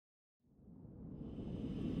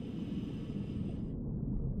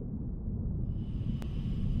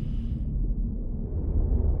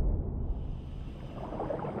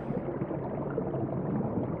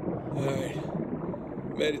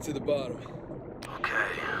Made it to the bottom. Okay.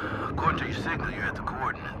 According to your signal, you're at the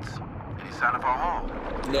coordinates. Any sign of our haul?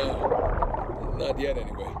 No. Not yet,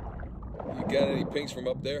 anyway. You got any pings from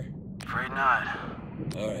up there? Afraid not.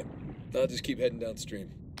 Alright. I'll just keep heading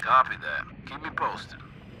downstream. Copy that. Keep me posted.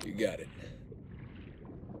 You got it.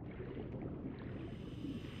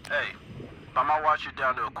 Hey, by my watch, you're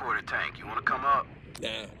down to a quarter tank. You want to come up?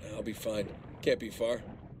 Nah, I'll be fine. Can't be far.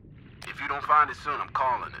 If you don't find it soon, I'm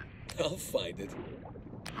calling it. I'll find it.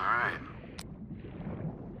 All right.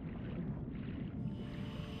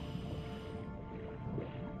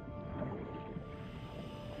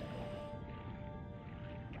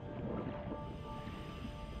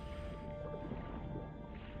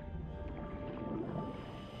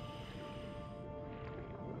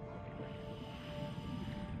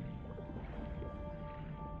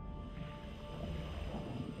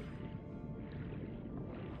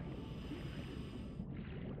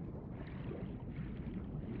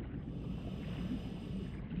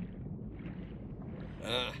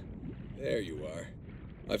 Ah, there you are.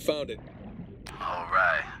 I found it. All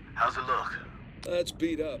right. How's it look? It's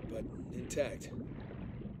beat up, but intact.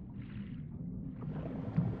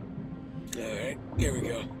 Alright, here we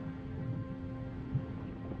go.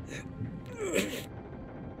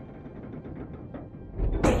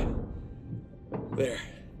 There.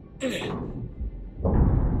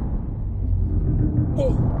 Whoa!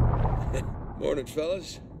 Morning,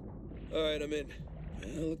 fellas. Alright, I'm in.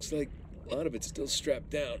 Looks like a lot of it's still strapped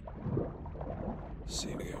down. Let's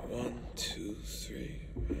see, we got 1, 2, 3,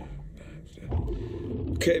 5, 6.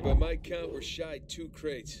 Okay, by my count, we're shy 2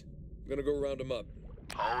 crates. I'm gonna go round them up.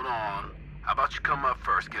 Hold on. How about you come up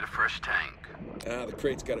first, get a fresh tank? Ah, the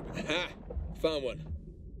crate's gotta be... Ha! Found one.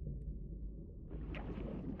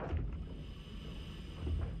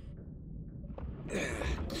 Ah,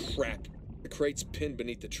 crap. The crate's pinned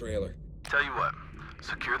beneath the trailer. Tell you what,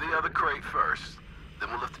 secure the other crate first, then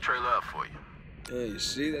we'll lift the trailer up for you. You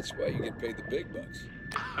see, that's why you get paid the big bucks.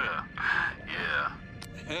 Yeah.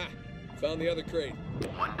 Ha! Found the other crate.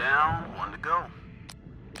 One down, one to go.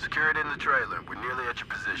 Secure it in the trailer. We're nearly at your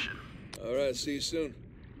position. All right, see you soon.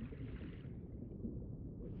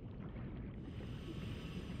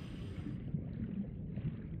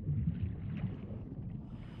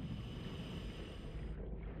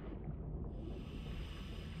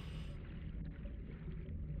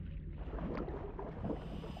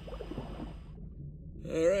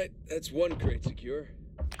 All right, that's one crate secure.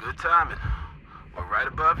 Good timing. We're right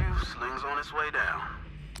above you. Sling's on its way down.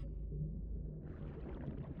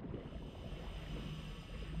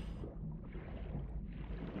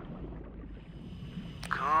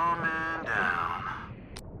 Coming down.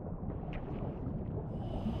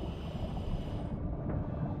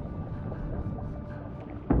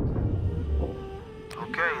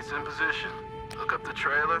 Okay, it's in position. Hook up the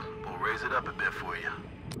trailer. We'll raise it up a bit for you.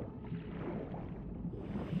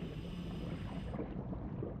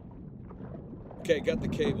 Okay, got the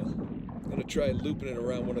cable. Gonna try looping it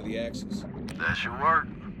around one of the axles. That should work.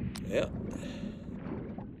 Yeah.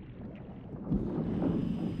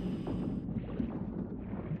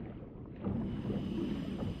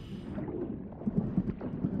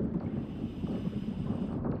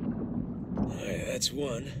 Alright, that's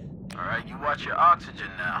one. All right, you watch your oxygen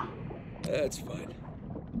now. That's fine.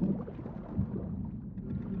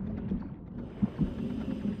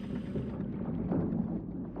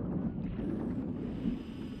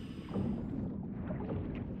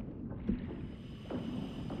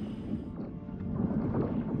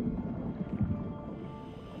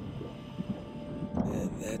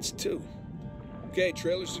 That's 2. Okay,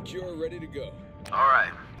 trailer secure, ready to go. All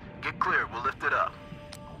right, get clear. We'll lift it up.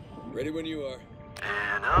 Ready when you are.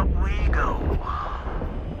 And up we go.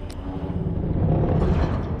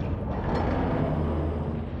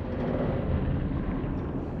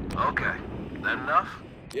 Okay, that enough?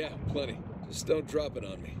 Yeah, plenty. Just don't drop it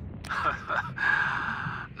on me.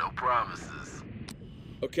 No promises.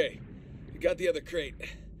 Okay, I got the other crate.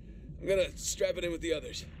 I'm gonna strap it in with the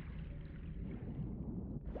others.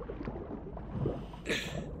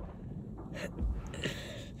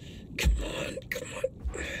 Come on, come on.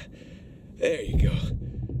 There you go.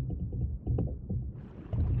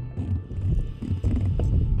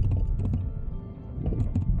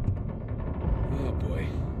 Oh boy.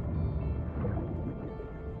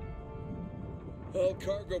 All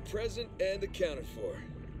cargo present and accounted for.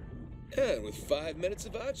 And with 5 minutes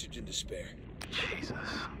of oxygen to spare. Jesus.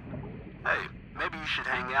 Hey, maybe you should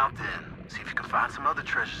hang out then. See if you can find some other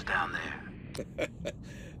treasures down there.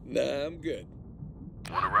 Nah, I'm good.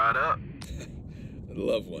 Wanna ride up? I'd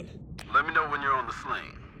love one. Let me know when you're on the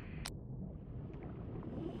sling.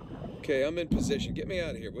 Okay, I'm in position. Get me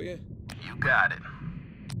out of here, will you? You got it.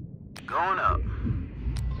 Going up.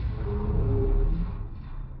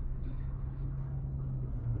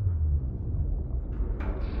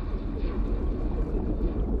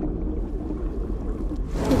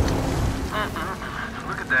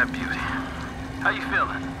 Look at that beauty. How you feeling?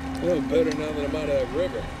 I feel better now that I'm out of that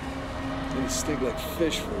river. I'm gonna stink like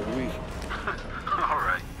fish for a week. All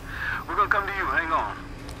right. We're gonna come to you. Hang on.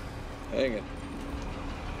 Hanging.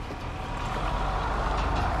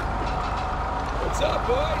 What's up,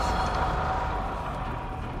 boys?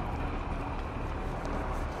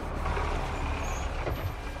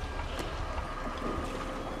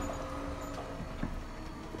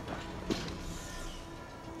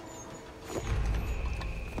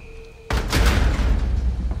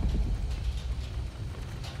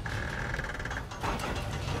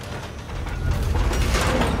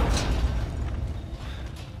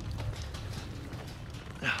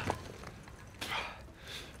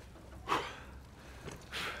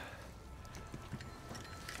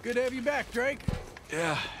 Good to have you back, Drake.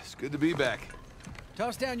 Yeah, it's good to be back.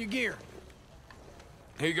 Toss down your gear.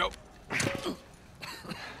 Here you go.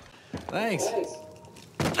 Thanks.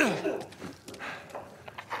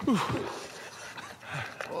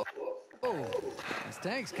 Oh, this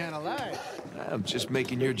tank's kind of light. I'm just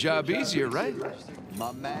making your job easier, right?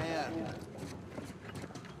 My man.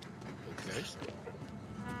 Okay.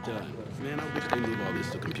 Done. Man, I wish they moved all this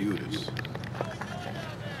to computers.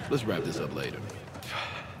 Let's wrap this up later.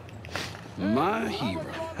 My hero.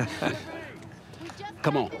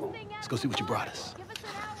 Come on, let's go see what you brought us.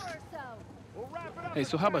 Hey,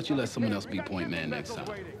 so how about you let someone else be point man next time?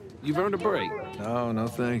 You've earned a break. No, no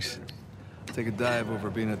thanks. Take a dive over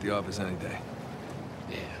being at the office any day.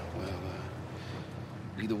 Yeah, well,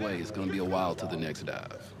 either way, it's gonna be a while till the next dive.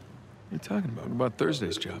 What are you talking about? What about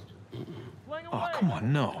Thursday's job? Oh, come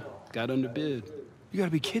on, no. Got underbid. You gotta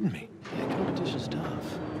be kidding me. Yeah, competition's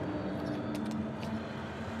tough.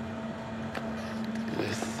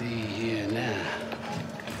 Let's see here now.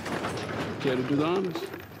 Care to do the honors?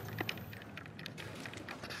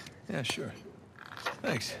 Yeah, sure.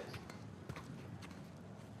 Thanks.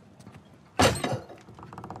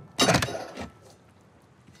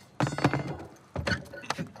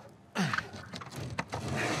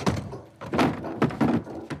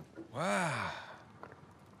 Wow.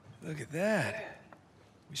 Look at that.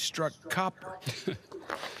 We struck copper.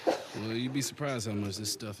 Well, you'd be surprised how much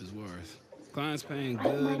this stuff is worth. Clients paying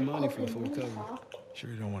good money for full cover. Sure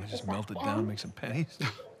you don't want to just melt it down and make some pennies?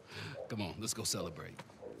 Come on, let's go celebrate.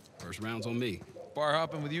 First round's on me. Bar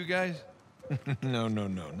hopping with you guys? No, no,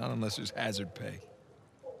 no. Not unless there's hazard pay.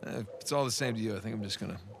 If it's all the same to you, I think I'm just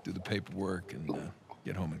gonna do the paperwork and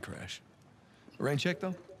get home and crash. A rain check,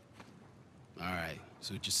 though? All right,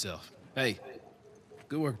 suit yourself. Hey,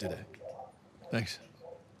 good work today. Thanks.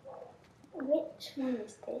 Which one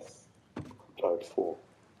is this? Type 4.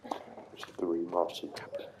 There's 3 master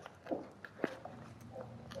types.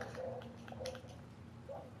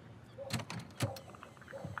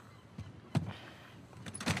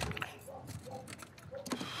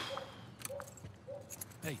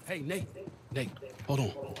 Hey, Nate. Nate, hold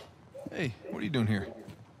on. Hey, what are you doing here?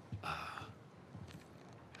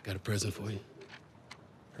 Got a present for you.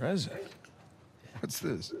 Present? What's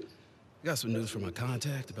this? Got some news from my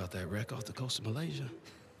contact about that wreck off the coast of Malaysia.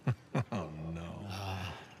 Oh, no.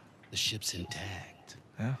 The ship's intact.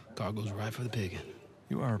 Yeah? Cargo's right for the picking.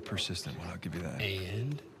 You are a persistent one, I'll give you that.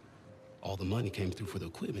 And all the money came through for the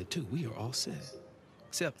equipment, too. We are all set.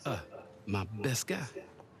 Except, my best guy.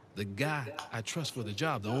 The guy I trust for the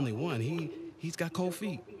job, the only one. He's got cold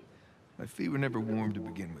feet. My feet were never warm to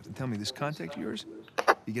begin with. And tell me, this contact of yours,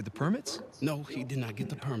 you get the permits? No, he did not get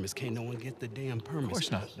the permits. Can't no one get the damn permits. Of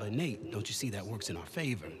course not. But Nate, don't you see that works in our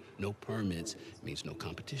favor? No permits means no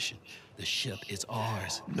competition. The ship is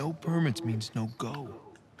ours. No permits means no go.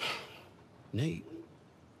 Nate,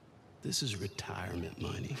 this is retirement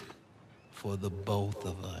money for the both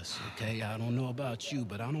of us, okay? I don't know about you,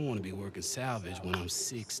 but I don't want to be working salvage when I'm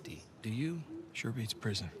 60. Do you? Sure beats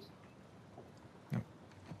prison. No.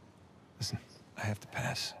 Listen, I have to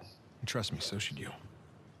pass. And trust me, so should you.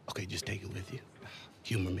 Okay, just take it with you.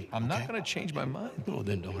 Humor me. I'm not okay? gonna change my mind. No,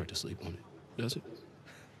 then don't hurt to sleep on it. Does it?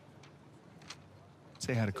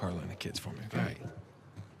 Say hi to Carla and the kids for me, okay? All right.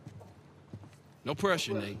 No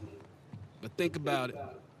pressure, Nate. But think about it.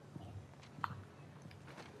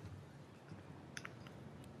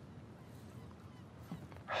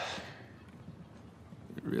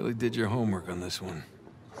 You really did your homework on this one.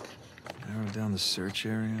 Narrowed down the search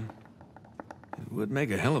area. It would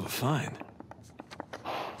make a hell of a find.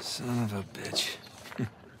 Son of a bitch.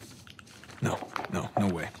 No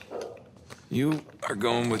way. You are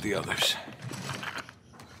going with the others.